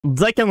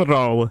Deck and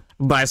roll.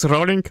 Dice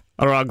rolling,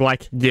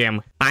 roguelike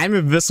game.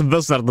 I'm this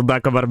wizard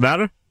deck over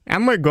there,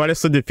 and my goal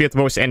is to defeat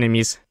those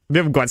enemies.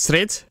 We've got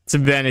straight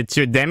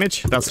 22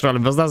 damage. Let's roll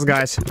with this,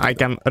 guys. I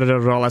can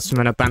reroll as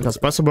many times as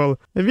possible.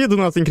 We do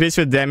not increase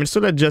with damage,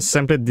 so let's just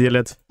simply deal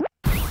it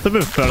to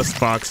the first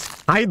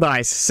box. High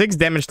dice, 6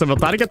 damage to the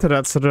target.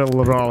 Let's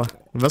roll.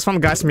 This one,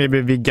 guys,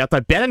 maybe we get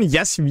a pair, and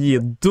yes, we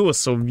do.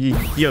 So we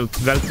deal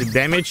 12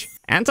 damage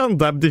and end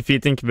up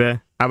defeating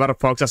the other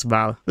fox as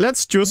well.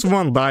 Let's choose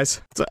one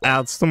dice to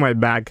add to my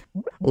bag.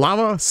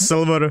 Lava,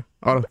 silver,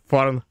 or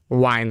thorn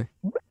wine.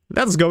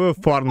 Let's go with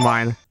thorn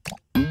wine.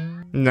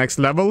 Next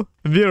level,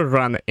 we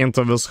run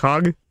into this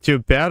hog.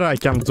 2 pair, I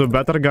can do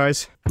better,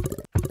 guys.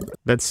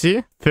 Let's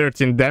see,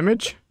 13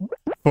 damage,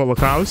 full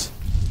house.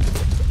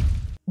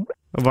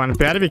 1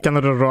 pair, we can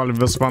reroll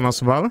this one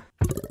as well.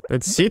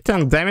 Let's see,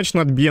 10 damage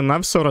not be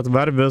enough, so right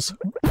where this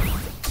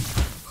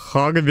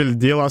hog will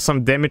deal us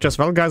some damage as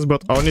well, guys,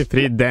 but only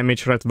 3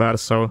 damage right there,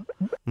 so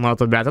not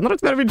too bad. And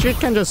right there we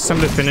can just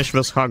simply finish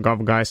this hog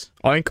off, guys.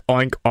 Oink,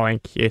 oink,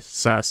 oink, he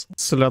says.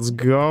 So let's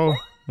go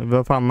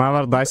with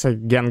another dice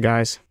again,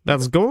 guys.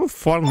 Let's go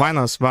for mine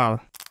as well.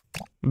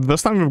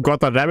 This time we've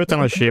got a rabbit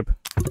and a sheep.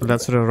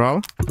 Let's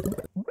reroll.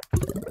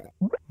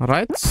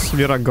 Right,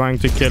 we are going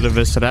to kill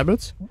this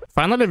rabbit.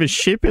 Finally, the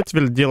sheep, it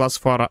will deal us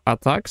 4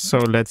 attacks. So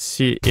let's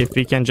see if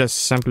we can just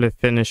simply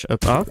finish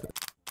it off.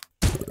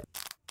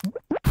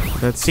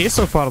 Let's see,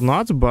 so far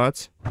not,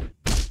 but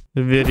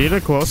we're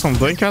really close on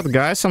doing it,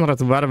 guys. And right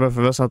there with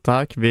this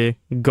attack, we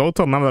go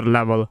to another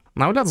level.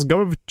 Now let's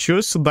go with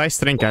choose dice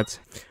trinket.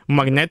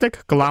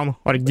 Magnetic, clown,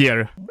 or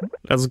gear.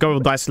 Let's go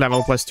with dice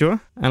level +2.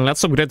 And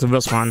let's upgrade to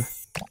this one.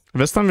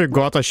 This time we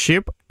got a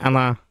sheep and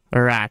a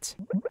rat.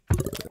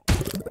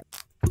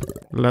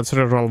 Let's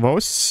reroll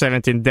those.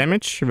 17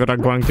 damage. We are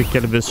going to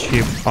kill this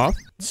sheep off.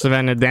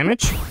 20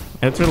 damage.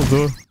 It will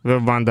do the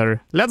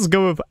wonder. Let's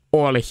go with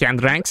all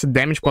hand ranks.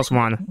 Damage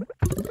 +1.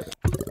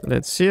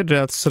 Let's see.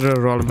 Let's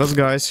reroll this,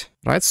 guys.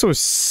 Right, so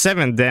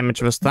 7 damage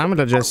this time.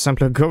 Let's just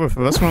simply go with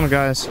this one,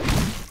 guys.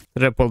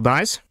 Triple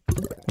dice.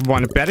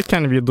 1 pair.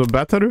 Can we do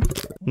better?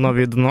 No,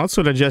 we do not.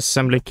 So let's just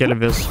simply kill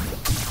this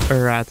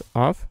rat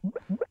off.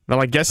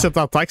 Well, I guess it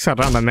attacks a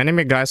random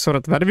enemy, guys, so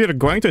that we're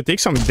going to take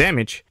some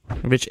damage.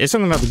 Which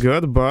isn't that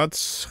good, but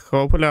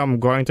hopefully I'm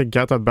going to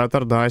get a better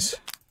dice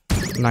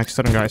next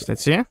turn, guys.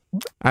 Let's see.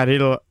 I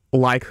really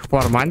like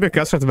for mine,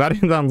 because that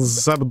it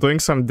ends up doing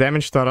some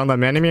damage to a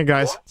random enemy,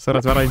 guys. So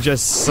that I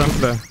just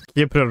simply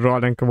keep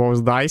rerolling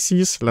those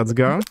dices. Let's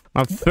go.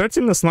 Now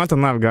 13 is not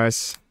enough,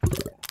 guys.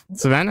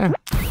 20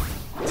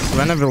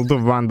 will do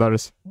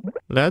wonders.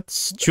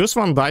 Let's choose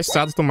one dice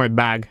to add to my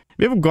bag.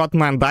 We've got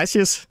 9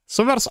 dices,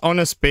 so there's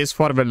only space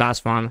for the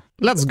last one.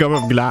 Let's go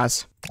with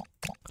glass.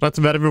 Right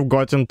where we've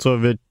got into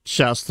the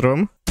chest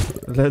room.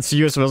 Let's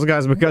use this,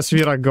 guys, because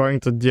we are going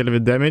to deal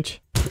with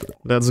damage.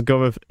 Let's go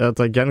with it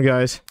again,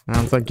 guys.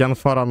 And again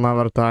for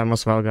another time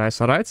as well,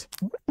 guys, alright?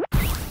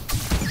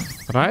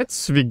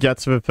 Right, we get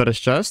the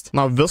first chest.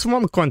 Now this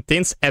one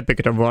contains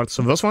epic rewards,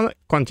 so this one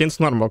contains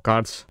normal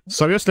cards.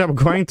 So obviously I'm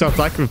going to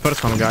attack the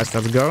first one, guys.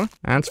 Let's go.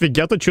 And we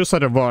get to choose a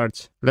reward.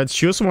 Let's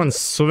choose one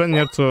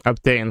souvenir to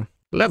obtain.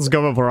 Let's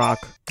go with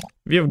rock.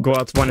 We've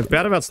got 1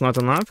 pair, that's not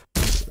enough.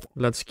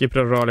 Let's keep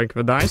rerolling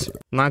the dice.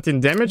 19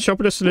 damage.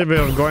 Obviously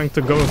we're going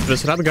to go with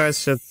this rat,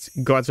 guys. It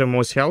got the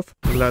most health.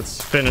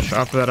 Let's finish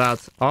off the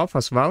rat off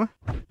as well.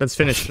 Let's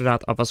finish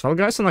rat off as well,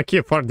 guys. And I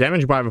keep 4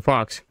 damage by the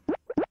fox.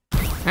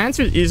 And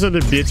we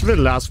easily beat the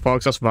last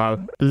fox as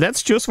well.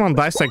 Let's choose one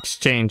dice to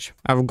exchange.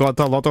 I've got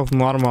a lot of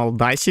normal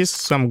dices,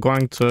 so I'm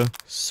going to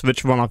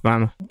switch one of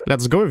them.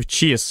 Let's go with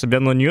cheese.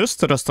 When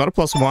unused, restore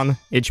 +1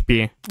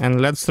 HP.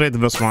 And let's trade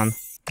this one.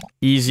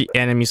 Easy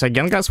enemies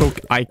again, guys, so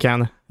I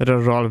can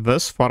reroll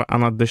this for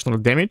an additional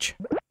damage.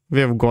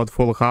 We've got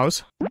full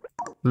house.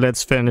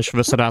 Let's finish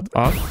this rat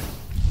off.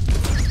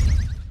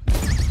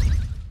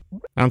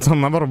 And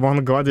another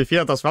one got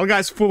defeated as well,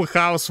 guys. Full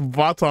house.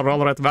 What a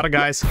roll right there,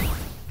 guys.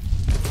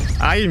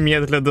 I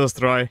immediately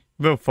destroy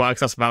the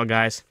fox as well,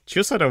 guys.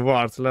 Choose a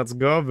reward. Let's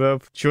go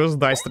with choose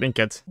dice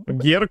trinket.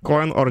 Gear,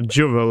 coin, or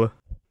jewel.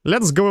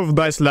 Let's go with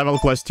dice level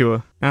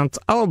 +2. And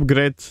I'll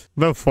upgrade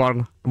the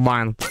thorn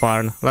wine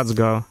thorn. Let's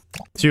go.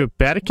 2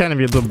 pair. Can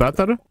we do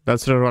better?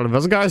 Let's reroll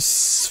this,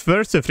 guys.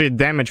 33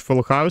 damage,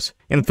 full house.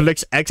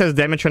 Inflicts excess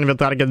damage when we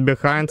target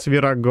behind. We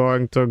are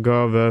going to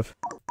go with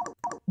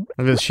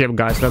this sheep,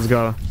 guys. Let's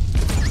go.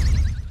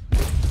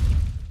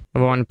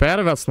 1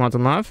 pair. That's not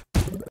enough.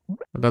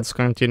 Let's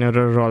continue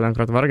rerolling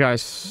right there,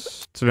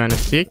 guys.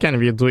 23, can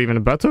we do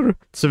even better?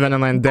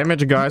 29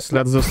 damage, guys.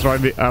 Let's destroy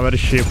the other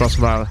sheep as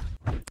well.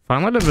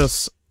 Finally,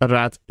 this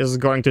rat is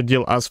going to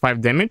deal us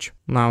 5 damage.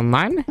 Now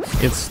 9.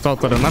 It's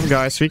totally enough,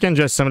 guys. We can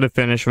just simply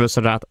finish this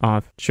rat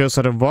off. Choose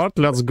a reward.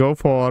 Let's go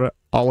for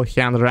all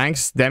hand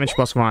ranks. Damage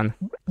 +1.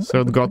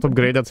 So it got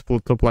upgraded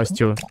to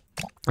 +2.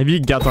 We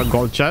get a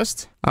gold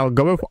chest. I'll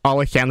go with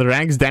all hand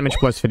ranks. Damage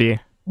 +3.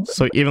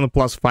 So even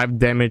 +5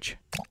 damage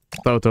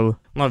total.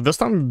 Now this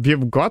time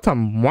we've got a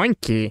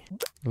monkey.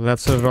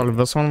 Let's roll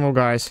this one more,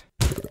 guys.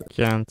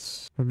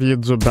 Can't we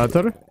do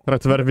better?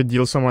 Right where we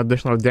deal some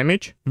additional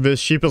damage. This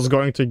sheep is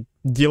going to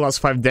deal us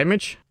 5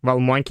 damage, while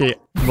monkey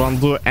won't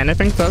do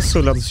anything to us,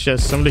 so let's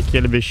just simply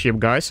kill the sheep,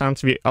 guys, and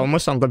we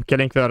almost end up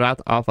killing the rat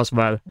off as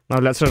well. Now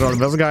let's roll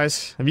this,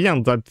 guys. We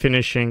end up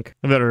finishing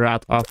the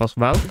rat off as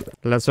well.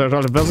 Let's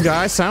roll this,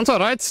 guys, and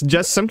alright,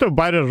 just simply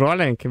by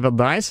rolling the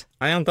dice,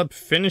 I end up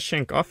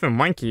finishing off a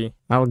monkey.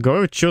 I'll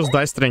go choose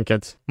dice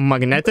trinket.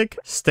 Magnetic,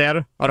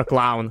 stare, or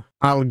clown.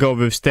 I'll go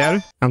with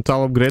stare, and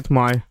I'll upgrade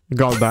my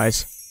gold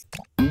dice.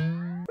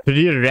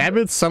 3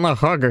 rabbits and a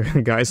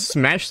hog, guys.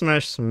 Smash,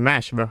 smash,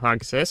 smash the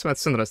hogs. Yes,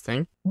 that's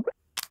interesting.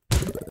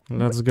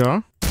 Let's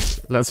go.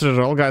 Let's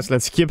reroll, guys.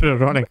 Let's keep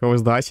rerolling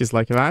those dice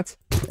like that.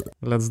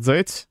 Let's do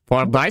it.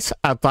 4 dice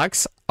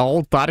attacks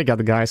all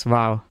target, guys.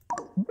 Wow.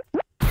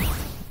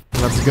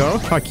 Let's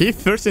go. Okay,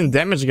 13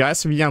 damage,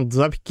 guys. We end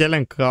up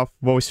killing off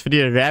those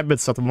 3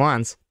 rabbits at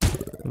once.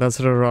 Let's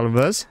reroll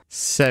this.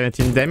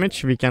 17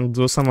 damage. We can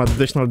do some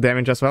additional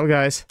damage as well,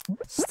 guys.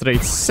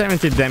 Straight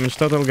 70 damage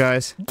total,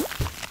 guys.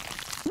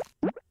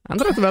 And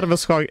right where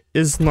this hog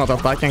is not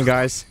attacking,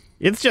 guys.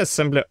 It's just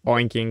simply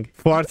oinking.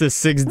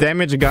 46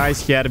 damage,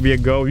 guys. Here we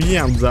go. We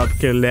end up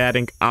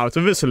clearing out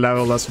this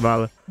level as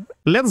well.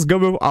 Let's go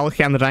with all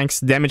hand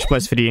ranks. Damage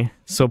plus 3.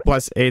 So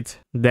plus 8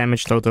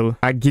 damage total.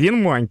 A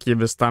green monkey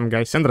this time,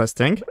 guys.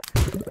 Interesting.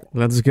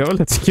 Let's go.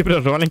 Let's keep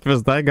rolling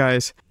this die,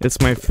 guys.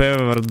 It's my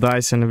favorite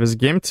dice in this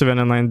game.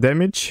 29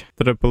 damage.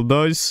 Triple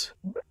dice.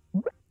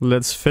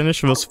 Let's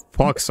finish this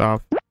fox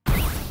off.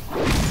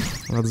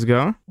 Let's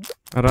go.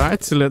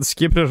 Alright, let's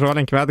keep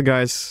rolling that,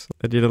 guys.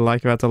 I really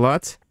like that a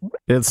lot.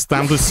 It's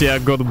time to say a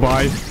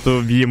goodbye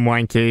to the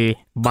monkey.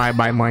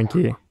 Bye-bye,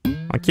 monkey.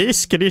 Okay,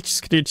 screech,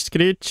 screech,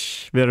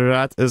 screech. The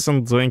rat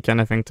isn't doing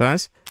anything to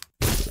us.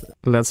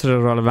 Let's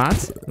reroll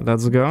that.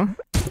 Let's go.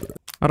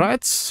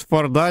 Alright,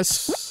 4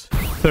 dice.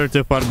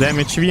 34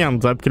 damage. We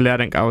end up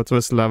clearing out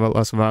this level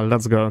as well.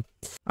 Let's go.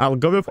 I'll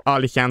go with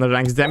all hand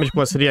ranks. Damage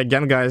plus 3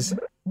 again, guys.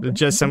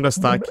 Just simply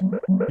stack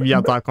the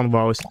attack on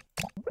those.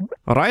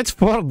 Alright,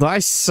 4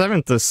 dice,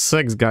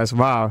 76, guys.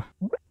 Wow.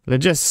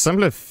 Let's just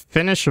simply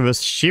finish this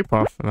sheep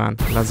off, man.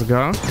 Let's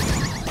go.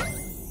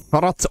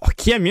 Alright,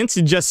 okay, means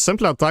it just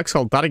simply attacks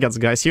all targets,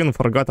 guys. Even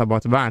forgot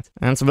about that.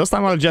 And this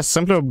time I'll just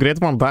simply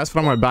upgrade 1 dice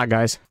from my bag,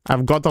 guys.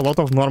 I've got a lot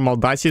of normal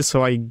dice,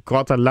 so I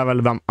gotta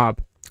level them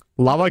up.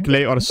 Lava,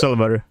 clay, or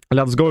silver?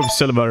 Let's go with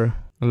silver.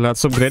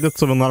 Let's upgrade it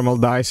to the normal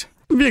dice.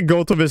 We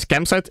go to this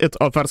campsite, it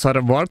offers a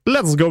reward.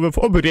 Let's go with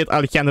upgrade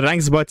all hand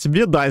ranks, but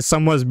the dice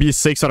must be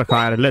 6 or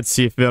higher. Let's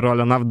see if we roll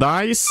enough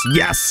dice.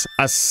 Yes!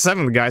 A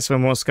 7, guys, the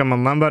most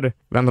common number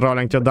when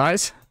rolling 2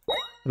 dice.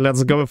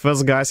 Let's go with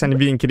this, guys, and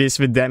we increase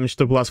the damage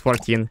to plus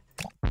 14.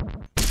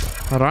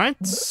 Alright.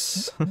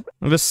 This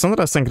is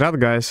interesting rat,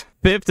 guys.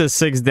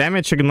 56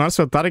 damage ignores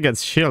the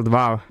target's shield.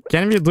 Wow.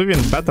 Can we do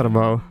even better,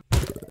 though?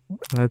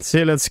 Let's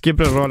see, let's keep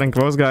rolling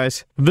those,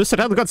 guys. This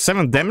rat got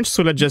 7 damage,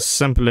 so let's just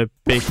simply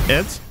pick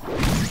it.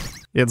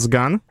 It's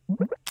gone.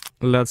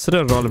 Let's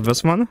reroll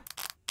this one.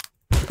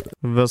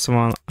 This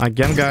one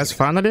again, guys,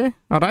 finally.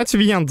 Alright,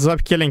 we end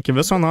up killing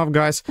this one off,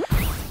 guys.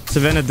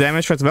 20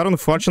 damage, but very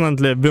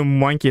unfortunately the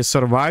monkey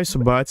survives,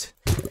 but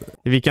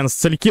we can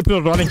still keep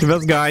rolling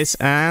this, guys,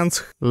 and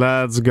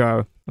let's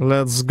go.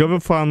 Let's go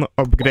with an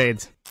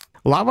upgrade.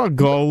 Lava,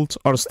 gold,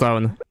 or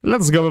stone?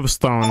 Let's go with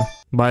stone,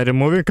 by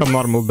removing a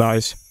normal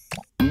dice.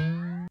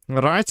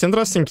 Right,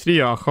 interesting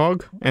trio, a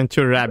hog and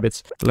 2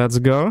 rabbits. Let's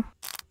go.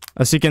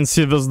 As you can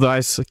see, this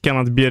dice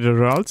cannot be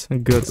rerolled.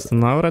 Good to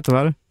know, right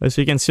well. As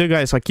you can see,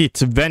 guys, okay,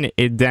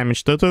 28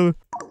 damage total.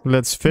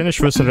 Let's finish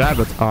this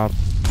rabbit off.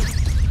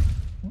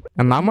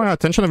 And now my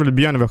attention will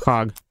be on the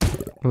hog.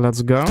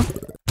 Let's go.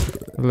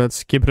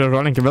 Let's keep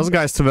rerolling this,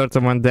 guys, to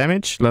 31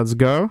 damage. Let's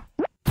go.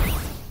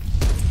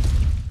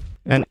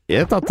 And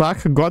its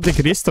attack got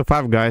decreased to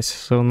 5, guys.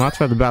 So not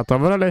that bad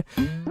overall.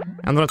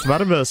 And right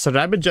where this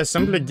rabbit just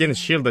simply gains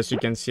shield, as you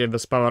can see,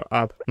 this power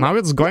up. Now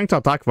it's going to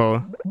attack,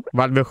 though,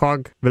 while the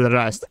hog will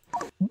rest.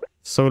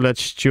 So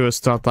let's choose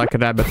to attack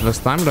rabbit this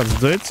time. Let's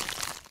do it.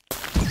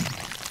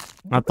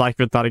 Attack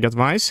with target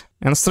wise.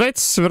 And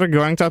straight, we're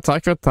going to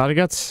attack with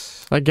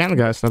target again,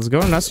 guys. Let's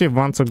go, unless we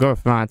want to go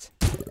with that.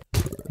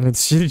 Let's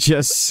see,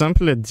 just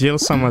simply deal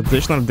some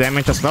additional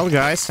damage as well,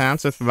 guys. And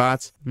with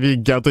that, we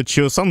get to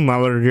choose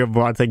another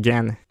reward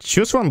again.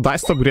 Choose 1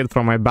 dice to upgrade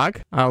from my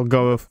bag. I'll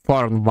go with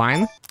Thorn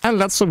Vine. And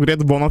let's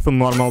upgrade one of the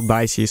normal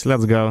dices.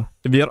 Let's go.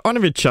 We are on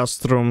the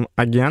chest room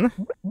again.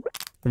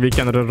 We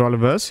can reroll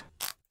this.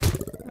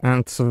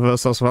 And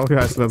this as well,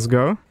 guys. Let's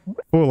go.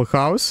 Full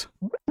house.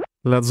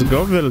 Let's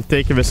go. We'll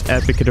take this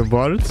epic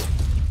reward.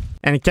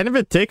 And can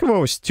we take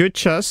those 2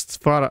 chests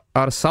for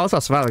ourselves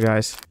as well,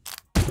 guys?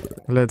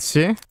 Let's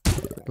see.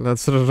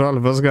 Let's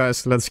reroll this,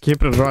 guys. Let's keep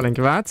rerolling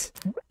that.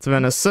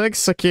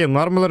 26. Okay,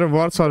 normal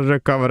rewards or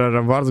recovery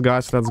rewards,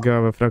 guys. Let's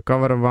go with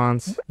recovery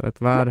ones. Right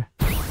there.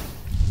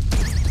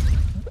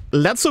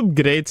 Let's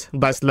upgrade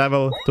dice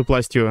level to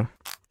 +2.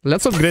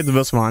 Let's upgrade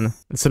this one.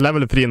 It's a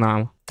level 3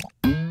 now.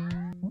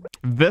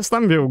 This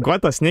time we've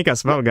got a sneak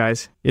as well,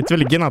 guys. It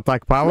will gain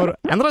attack power,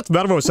 and red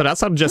werewolves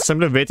rats are just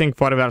simply waiting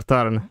for their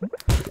turn.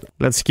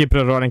 Let's keep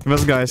rerolling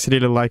this, guys.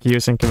 Really like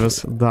using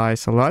this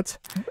dice a lot.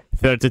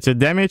 32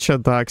 damage,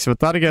 attacks the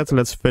target.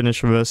 Let's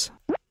finish this.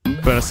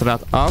 First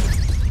rat up.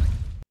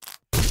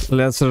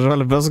 Let's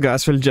reroll this,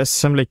 guys. We'll just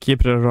simply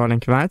keep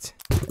rerolling that.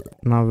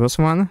 Now this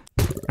one.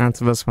 And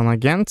this one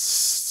again.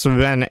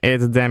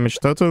 28 damage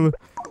total.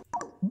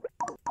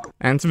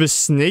 And the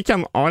snake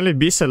can only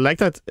be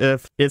selected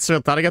if it's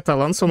the target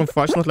alone, so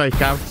unfortunately I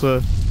have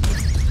to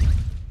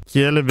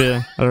kill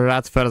the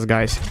rat first,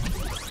 guys.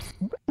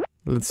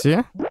 Let's see.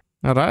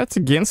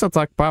 Alright, gains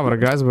attack power,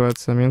 guys,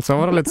 but I mean,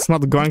 overall it's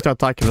not going to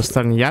attack this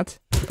turn yet.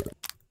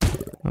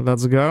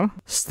 Let's go.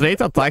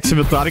 Straight attacks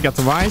the target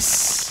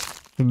twice.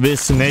 The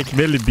snake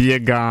will be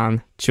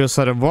gone. Choose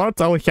a reward.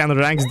 All hand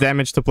ranks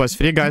damage to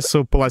 +3, guys,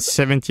 so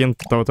 +17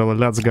 total.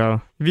 Let's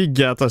go. We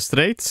get a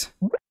straight.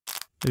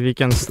 We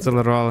can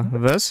still roll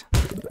this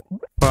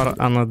for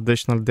an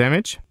additional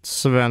damage.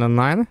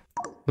 29.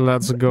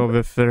 Let's go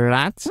with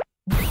rat.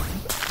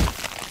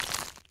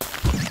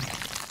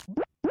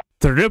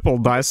 Triple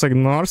dice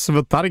ignores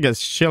the target's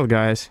shield,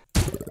 guys.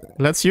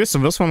 Let's use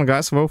this one,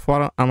 guys, though,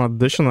 for an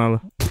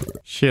additional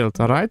shield.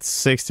 Alright,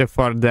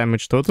 64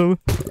 damage total.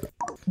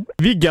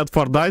 We get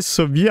 4 dice,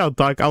 so we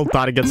attack all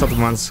targets at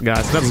once,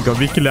 guys. Let's go.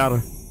 We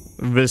clear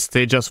this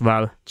stage as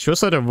well.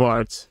 Choose a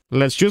reward.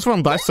 Let's choose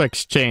one dice to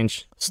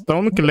exchange.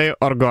 Stone, clay,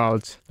 or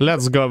gold.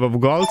 Let's go with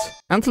gold.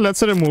 And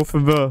let's remove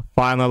the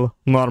final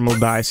normal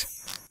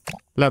dice.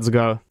 Let's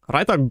go.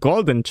 Write a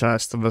golden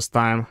chest this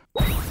time.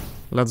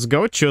 Let's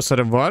go, choose a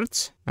reward.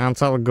 And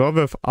I'll go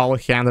with all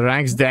hand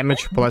ranks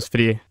damage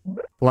 +3.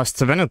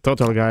 +20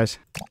 total, guys.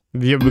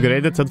 We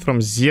upgraded it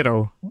from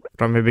 0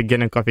 from the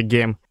beginning of the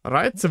game.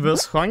 Right,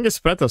 this hung is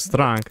pretty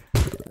strong.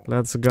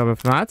 Let's go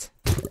with that.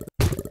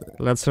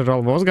 Let's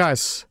roll those,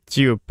 guys.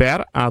 2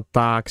 pair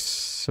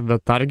attacks the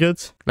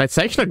target. Let's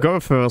actually go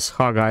with this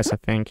hog, guys, I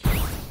think.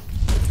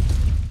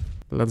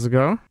 Let's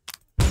go.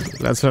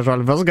 Let's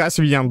reroll this, guys.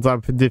 We end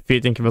up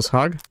defeating this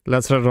hog.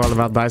 Let's reroll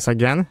that dice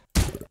again.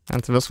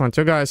 And this one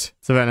too, guys.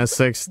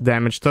 26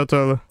 damage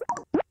total.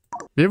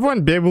 We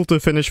won't be able to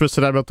finish this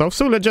rabbit off,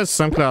 so let's just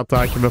simply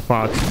attack the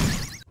fox.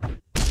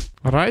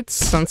 Alright,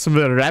 since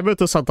the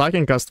rabbit is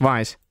attacking us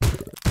twice.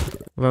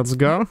 Let's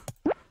go.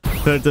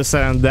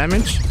 37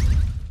 damage.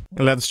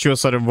 Let's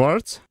choose a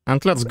reward.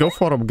 And let's go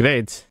for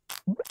upgrade.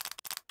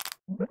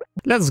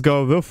 Let's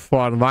go with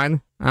 4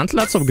 wine. And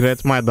let's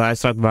upgrade my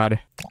dice right there.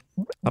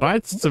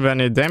 Right,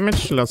 20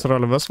 damage. Let's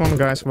roll this one,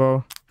 guys,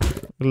 though.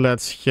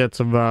 Let's hit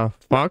the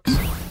fox.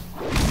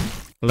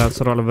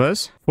 Let's roll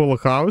this. Full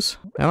house.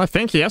 And I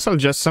think, yes, I'll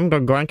just simply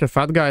going to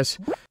fat, guys.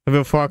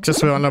 The fox is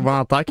the only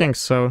one attacking,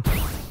 so...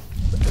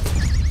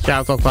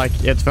 have to attack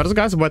it first,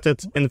 guys, but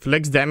it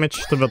inflicts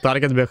damage to the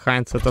target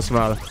behind it as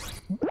well.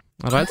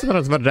 Alright,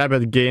 so the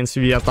rabbit gains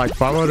the attack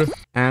power,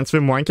 and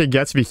the monkey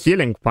gets the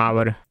healing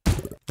power.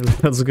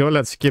 Let's go,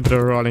 let's keep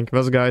rolling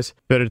this, guys.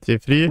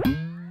 33.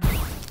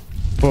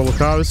 Full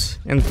house,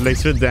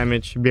 inflicts the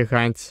damage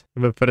behind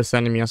the first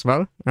enemy as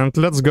well. And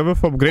let's go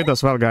with upgrade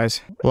as well,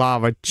 guys.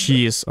 Lava,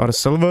 cheese, or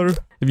silver.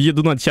 We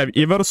do not have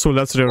either, so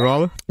let's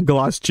reroll.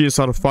 Glass, cheese,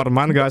 or 4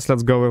 mine, guys.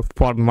 Let's go with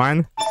 4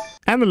 mine.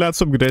 And let's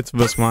upgrade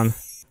this one.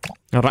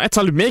 Alright,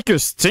 I'll make you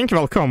stink.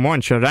 Well, come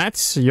on, you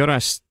rats. You're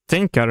a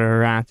stinker,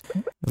 rat.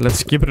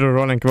 Let's keep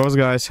rolling those,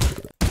 guys.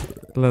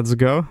 Let's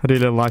go.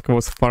 Really like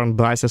those farm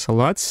dices a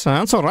lot.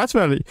 And so, right,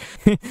 well,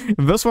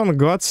 this one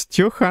got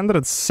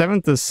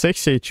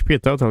 276 HP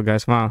total,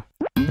 guys. Wow.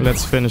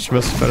 Let's finish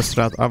this first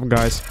rat up,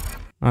 guys.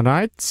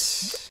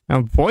 Alright.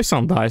 And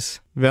poison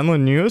dice. When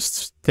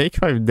unused, take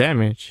 5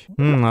 damage.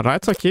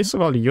 Alright, okay,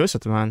 so I'll use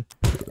it, man.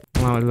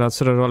 Now, let's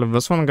reroll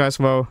this one, guys.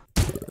 Wow.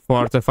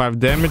 45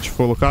 damage,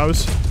 full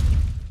house.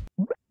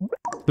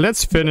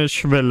 Let's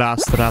finish the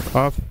last rat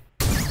off.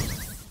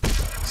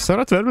 So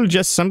that will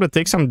just simply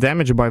take some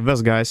damage by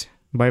this, guys.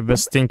 By the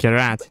stinky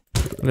rat.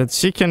 Let's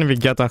see, can we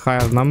get a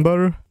higher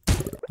number?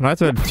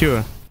 Right, well,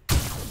 2.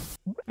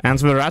 And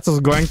the rat is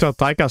going to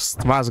attack us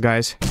twice,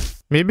 guys.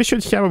 Maybe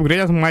should have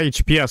upgraded my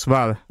HP as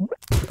well.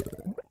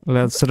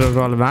 Let's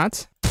reroll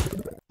that.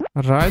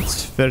 Right,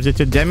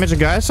 32 damage,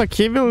 guys.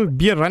 Okay, we'll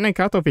be running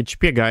out of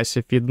HP, guys,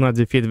 if we do not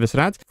defeat this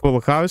rat.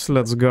 Full house,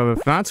 let's go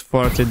with that.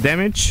 40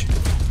 damage.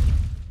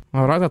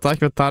 Alright, attack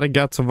the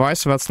target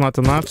twice, that's not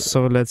enough,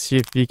 so let's see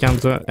if we can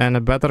do any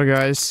better,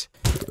 guys.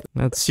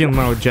 Let's see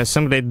now, just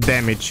simply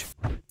damage.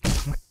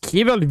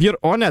 Okay, well, we're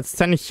on at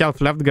 10 health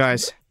left,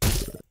 guys.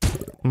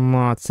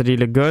 Not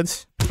really good.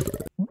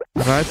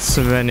 Right,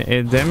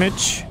 78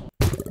 damage.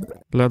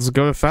 Let's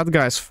go with that,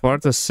 guys.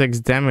 46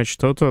 damage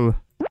total.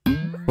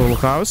 Full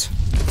house.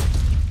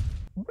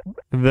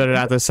 The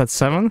rat is at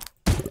 7.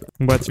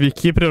 But we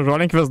keep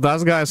rerolling with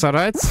that, guys,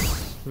 alright?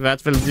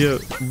 That will do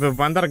the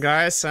wonder,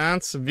 guys,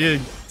 and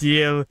we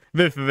deal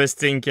with the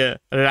stinky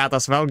rat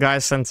as well,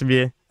 guys, and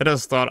we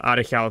restore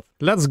our health.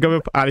 Let's go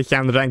with our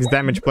hand ranks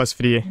damage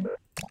 +3.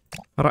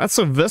 Alright,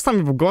 so this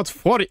time we've got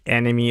 4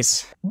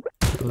 enemies.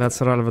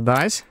 Let's roll the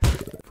dice.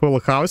 full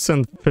house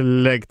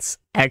inflicts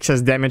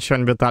excess damage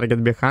on the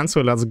target behind, so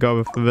let's go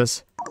with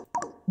this.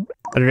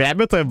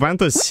 Rabbit I went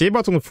to see,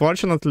 but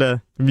unfortunately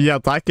the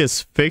attack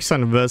is fixed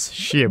on this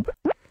sheep.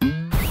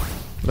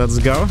 Let's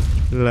go.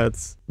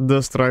 Let's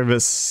destroy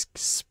this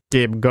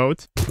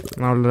scapegoat.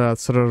 Now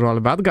let's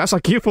reroll that. Guys, a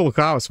key full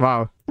house,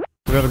 wow.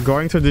 We're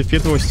going to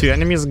defeat those two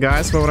enemies,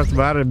 guys. Over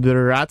where the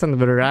rat and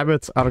the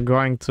rabbit are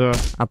going to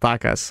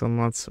attack us. So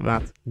not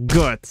that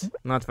good.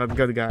 Not that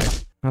good,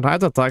 guys.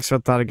 Alright, attacks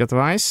with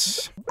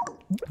target-wise.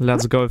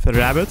 Let's go with the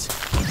rabbit.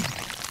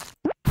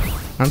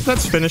 And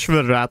let's finish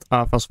the rat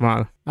off as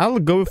well. I'll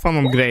go with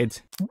an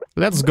upgrade.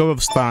 Let's go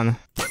with stun.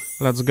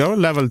 Let's go,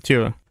 level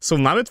 2. So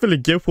now it will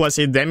give plus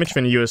 8 damage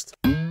when used.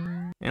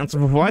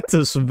 And what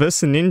is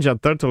this ninja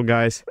turtle,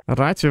 guys?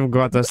 Right, we've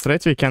got a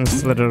straight, we can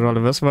still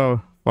reroll this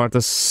though.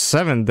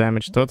 47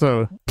 damage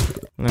total.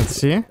 Let's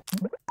see.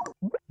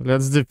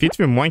 Let's defeat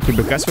the monkey,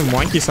 because the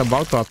monkey is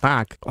about to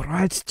attack.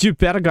 Alright, 2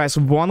 pair, guys,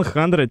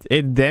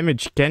 108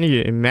 damage, can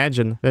you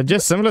imagine? Let's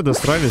just simply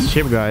destroy this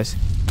sheep, guys.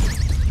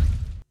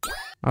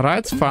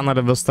 Alright,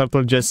 finally the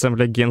turtle just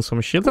simply gained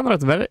some shield and right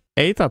there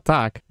 8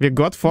 attack. We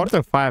got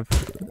 45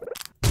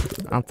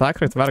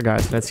 attack right there,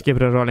 guys. Let's keep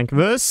rerolling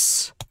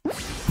this.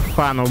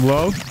 Final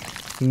blow.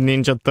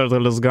 Ninja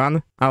turtle is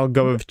gone. I'll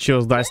go with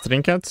choose dice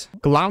trinket.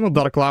 Clown,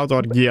 dark cloud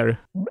or gear.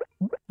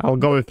 I'll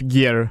go with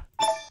gear.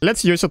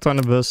 Let's use it on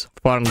this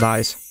 4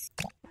 dice.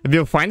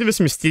 We'll find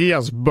this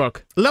mysterious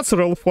book. Let's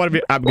roll for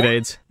the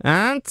upgrades.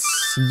 And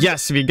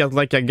yes, we got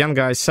like again,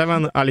 guys,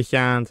 7 all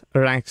hand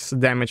ranks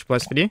damage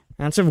plus 3.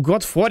 And we've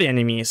got 40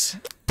 enemies.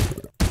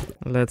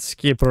 Let's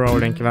keep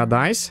rolling the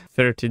dice.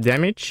 30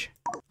 damage.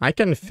 I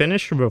can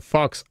finish the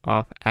fox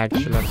off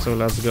actually, so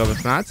let's go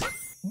with that.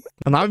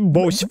 And now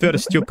both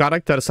first 2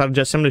 characters are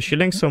just simply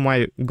shielding, so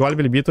my goal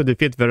will be to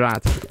defeat the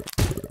rat.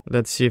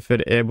 Let's see if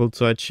we're able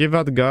to achieve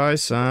that,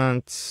 guys,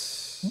 and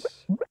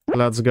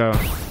let's go.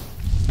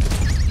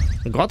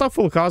 Got a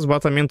full house,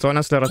 but I mean,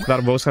 honestly,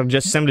 right, both are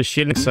just simply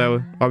shielding,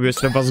 so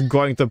obviously was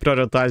going to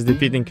prioritize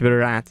defeating the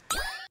rat.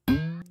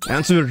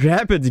 And the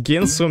rabbit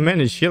gains so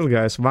many shield,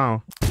 guys,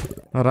 wow.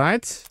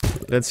 Alright,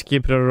 let's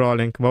keep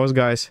rerolling. Those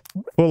guys.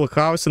 Full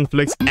house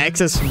inflicts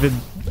excess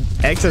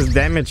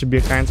damage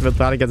behind the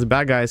target's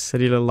back, guys.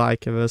 Really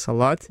like this a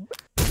lot.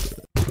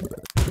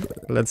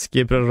 Let's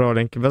keep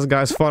rerolling. This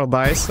guy's 4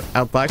 dice.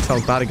 Attacks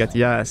all target,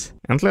 yes.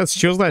 And let's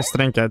choose dice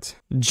trinket.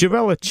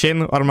 Jewel,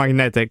 chain, or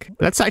magnetic.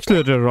 Let's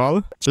actually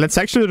reroll. Let's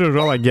actually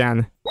reroll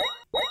again.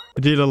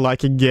 Really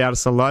like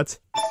gears a lot.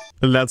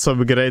 Let's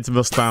upgrade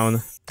this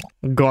town.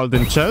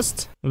 Golden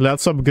chest.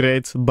 Let's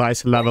upgrade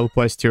dice level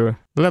plus 2.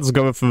 Let's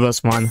go with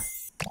this one.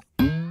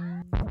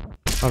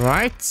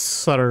 Alright,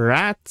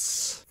 rat,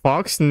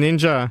 fox,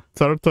 ninja,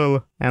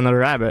 turtle, and a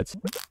rabbit.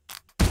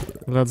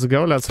 Let's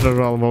go, let's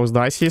reroll those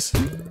dices.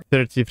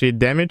 33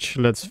 damage,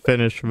 let's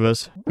finish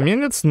this. I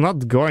mean, it's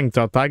not going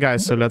to attack,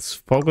 guys, so let's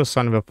focus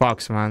on the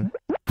fox, man.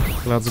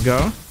 Let's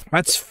go.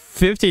 That's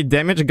 50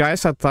 damage,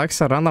 guys, attacks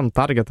a random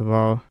target,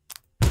 though.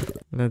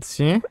 Let's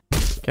see.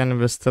 Can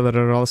we still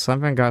reroll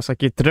something, guys? I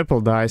keep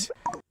triple dice.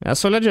 Yeah,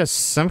 so let's just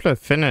simply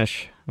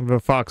finish the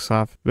fox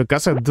off,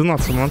 because I do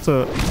not want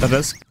to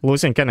risk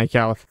losing any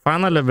health.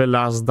 Finally, the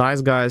last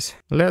dice, guys.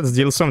 Let's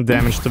deal some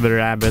damage to the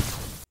rabbit.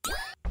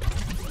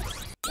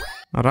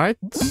 Alright,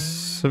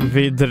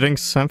 we drink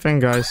something,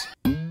 guys.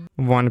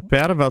 1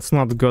 pair, that's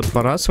not good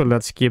for us, so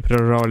let's keep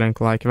rerolling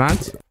like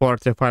that.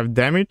 45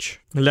 damage.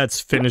 Let's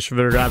finish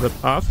the rabbit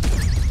off.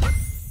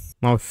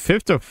 Now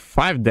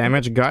 55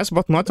 damage, guys,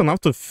 but not enough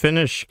to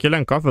finish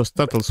killing off this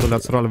turtle, so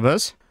let's roll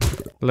this.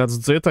 Let's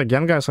do it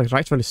again, guys.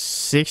 Right, well,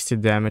 60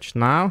 damage.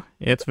 Now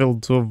it will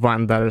do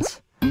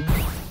wonders.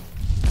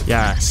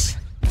 Yes.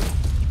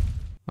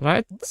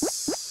 Right.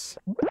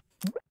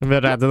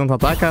 The rat didn't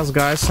attack us,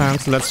 guys,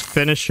 and let's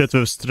finish it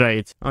with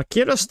straight.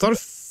 Okay, restore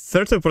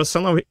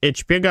 30% of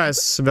HP,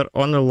 guys. We're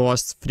only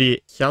lost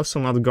 3 health, so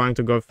I'm not going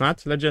to go with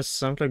that. Let's just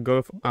simply go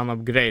with an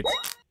upgrade.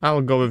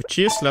 I'll go with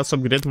cheese. Let's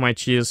upgrade my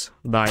cheese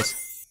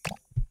dice.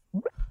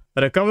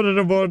 Recovery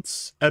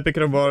rewards, epic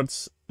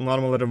rewards,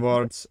 normal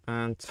rewards,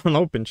 and an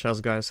open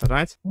chest, guys,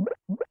 right?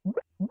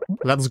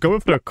 Let's go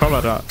with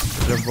recovery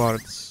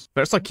rewards.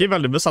 First, okay,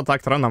 well, this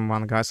attacked random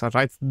one, guys,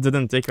 alright?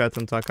 Didn't take that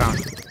into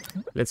account.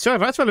 Let's see,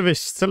 alright, well, we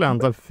still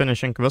end up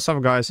finishing this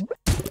off, guys.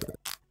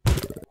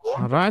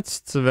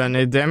 Alright,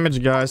 20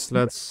 damage, guys,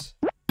 let's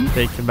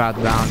take that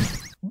down.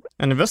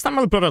 And this time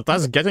I'll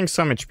prioritize getting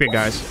some HP,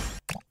 guys.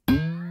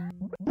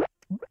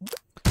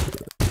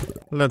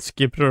 Let's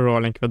keep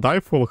rerolling the die,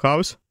 full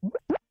house.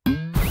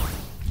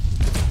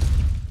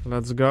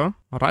 Let's go.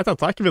 Alright,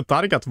 attack with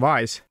target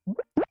wise.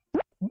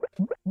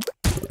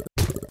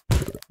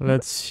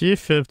 Let's see,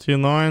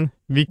 59.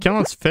 We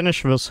cannot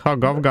finish this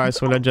hog off, guys,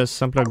 so let's just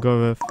simply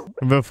go with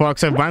the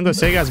fox. I want to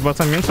say, guys, but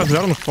I mean,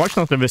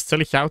 unfortunately, we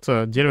still have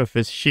to deal with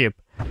this sheep.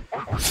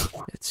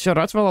 It's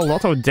alright, well, a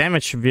lot of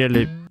damage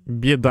will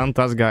be done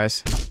to us,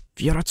 guys.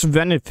 We are at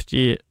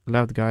 23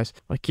 left, guys.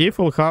 Okay,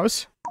 full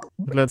house.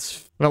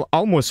 Let's, well,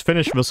 almost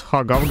finish this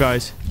hog off,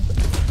 guys.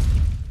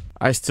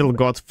 I still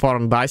got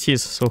 4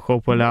 dices, so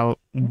hopefully I'll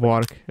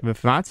work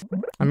with that.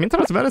 I mean,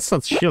 where is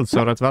that shield,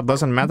 so that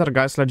doesn't matter,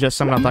 guys. Let's just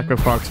summon attack with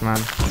Fox, man.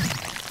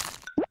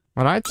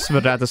 Alright,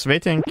 the rat is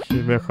waiting.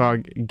 The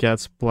hog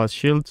gets plus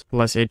shield,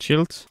 plus 8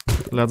 shield.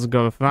 Let's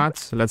go with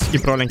that. Let's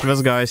keep rolling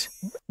this, guys.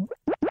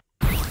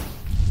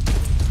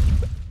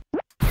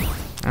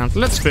 And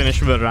let's finish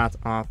the rat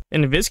off.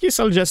 In this case,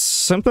 I'll just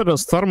simply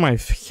restore my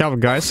health,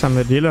 guys. I'm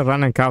really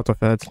running out of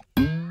it.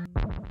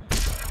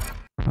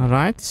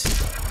 Alright.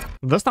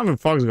 This time the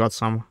Fox got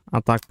some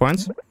attack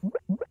points.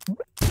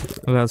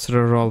 Let's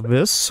reroll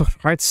this.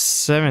 Right,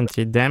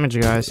 70 damage,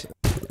 guys.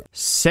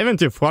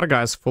 74,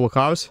 guys, full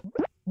house.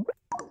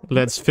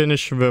 Let's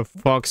finish the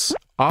Fox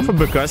off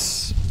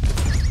because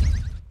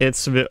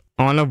it's the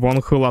only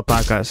one who'll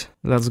attack us.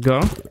 Let's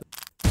go.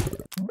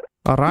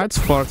 Alright,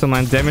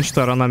 49 damage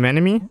to a random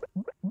enemy.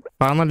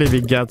 Finally,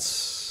 we get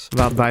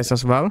that dice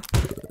as well.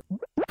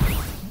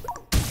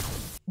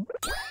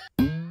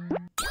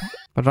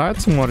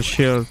 Alright, more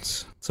shield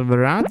to the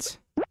rat.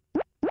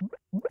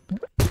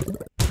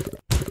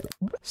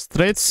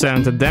 Straight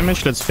 70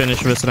 damage, let's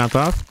finish this rat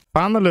off.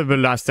 Finally, the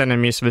last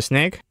enemy is the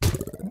snake.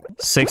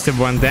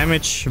 61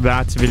 damage,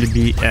 that will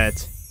be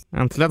it.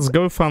 And let's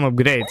go for an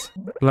upgrade.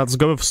 Let's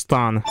go with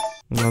stun.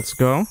 Let's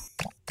go.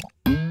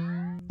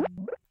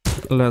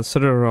 Let's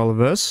reroll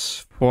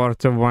this.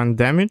 41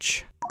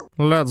 damage.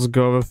 Let's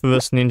go with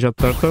this ninja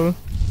turtle.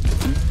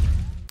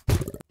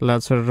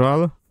 Let's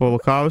reroll.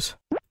 Full house.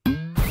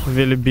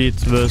 We'll beat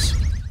this.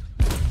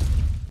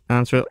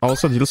 And we'll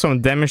also deal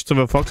some damage to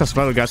the fox as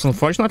well, guys.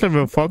 Unfortunately,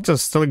 the fox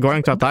is still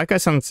going to attack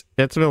us and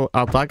it will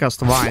attack us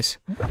twice.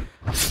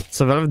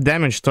 It's a lot of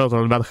damage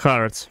total, that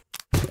hurts.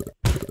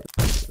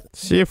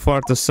 See,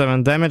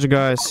 47 damage,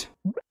 guys.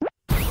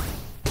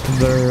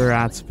 The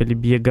rat will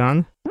be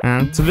gone.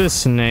 And the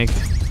snake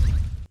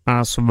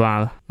as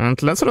well.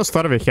 And let's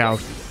restore the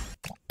health.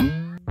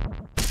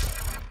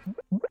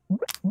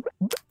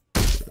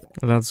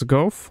 Let's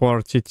go.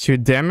 42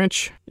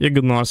 damage.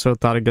 Ignores the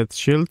target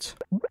shield.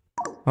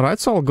 Alright,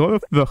 so I'll go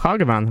with the hog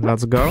then.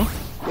 Let's go.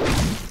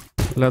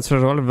 Let's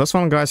reroll this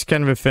one, guys.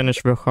 Can we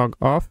finish the hog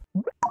off?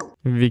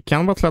 We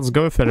can, but let's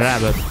go with a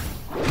rabbit.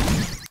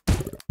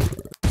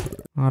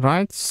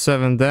 Alright,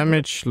 7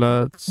 damage.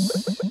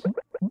 Let's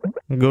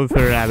go with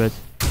a rabbit.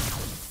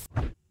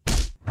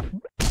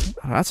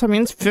 That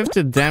means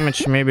 50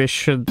 damage. Maybe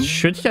should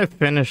have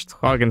finished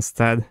hog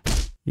instead.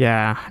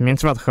 Yeah,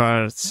 means that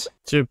hurts.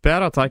 2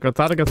 pair, attack the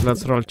target,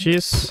 let's roll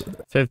cheese.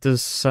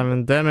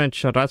 57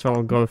 damage, alright,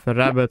 we'll go with a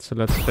rabbit,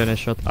 let's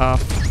finish it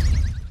off.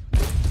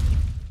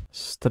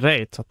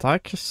 Straight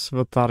attacks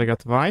the target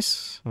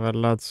twice. Well,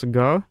 let's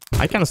go.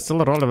 I can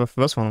still roll with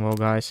this one though,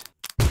 guys.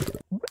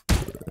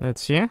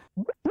 Let's see.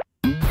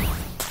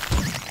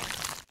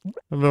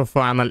 The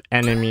final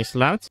enemy is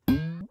left.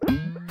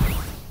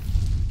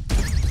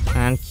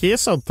 And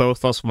he's a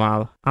toast as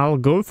well. I'll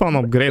go for an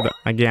upgrade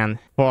again.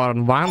 For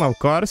one, of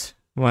course.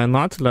 Why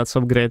not? Let's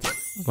upgrade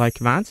like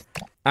that.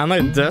 And I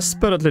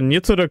desperately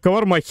need to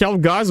recover my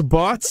health, guys,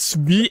 but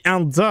we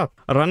end up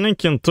running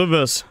into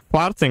this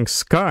farting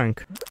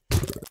skunk.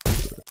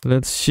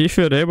 Let's see if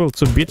we're able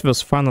to beat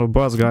this final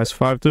boss, guys.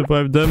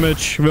 525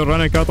 damage. We're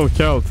running out of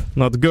health.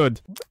 Not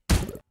good.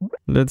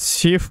 Let's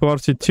see,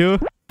 42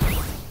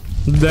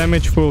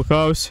 damage, full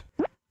house.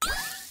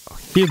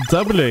 He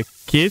doubly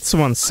kills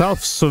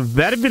oneself, so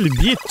there will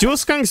be 2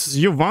 skunks,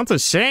 you want to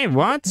say?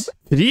 What?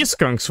 3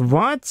 skunks,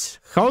 what?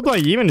 How do I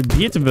even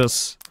beat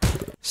this?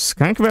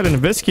 Skunk, well,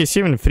 in this case,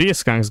 even 3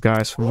 skunks,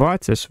 guys.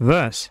 What is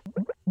this?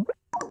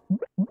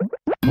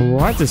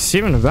 What is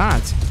even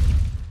that?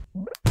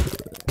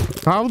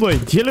 How do I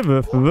deal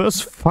with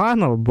this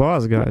final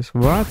boss, guys?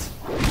 What?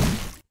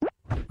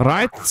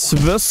 Right,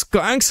 the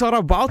skunks are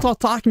about to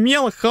attack me,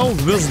 and how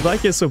this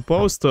deck is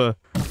supposed to...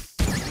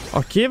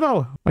 Okay,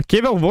 well,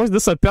 was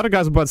disappear,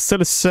 guys, but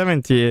still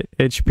 70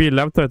 HP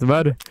left right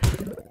there.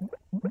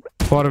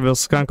 For the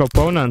skunk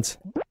opponent.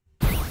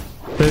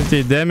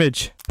 50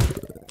 damage.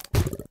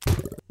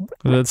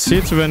 Let's see,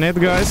 28,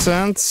 guys,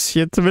 and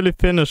it will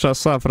finish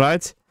us off,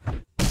 right?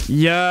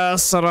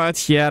 Yes, right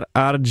here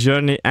our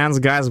journey ends,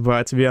 guys,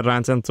 but we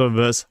ran into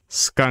this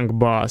skunk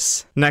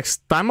boss.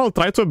 Next time I'll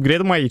try to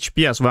upgrade my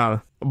HP as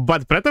well.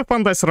 But pretty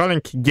fun dice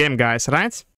rolling game, guys, right?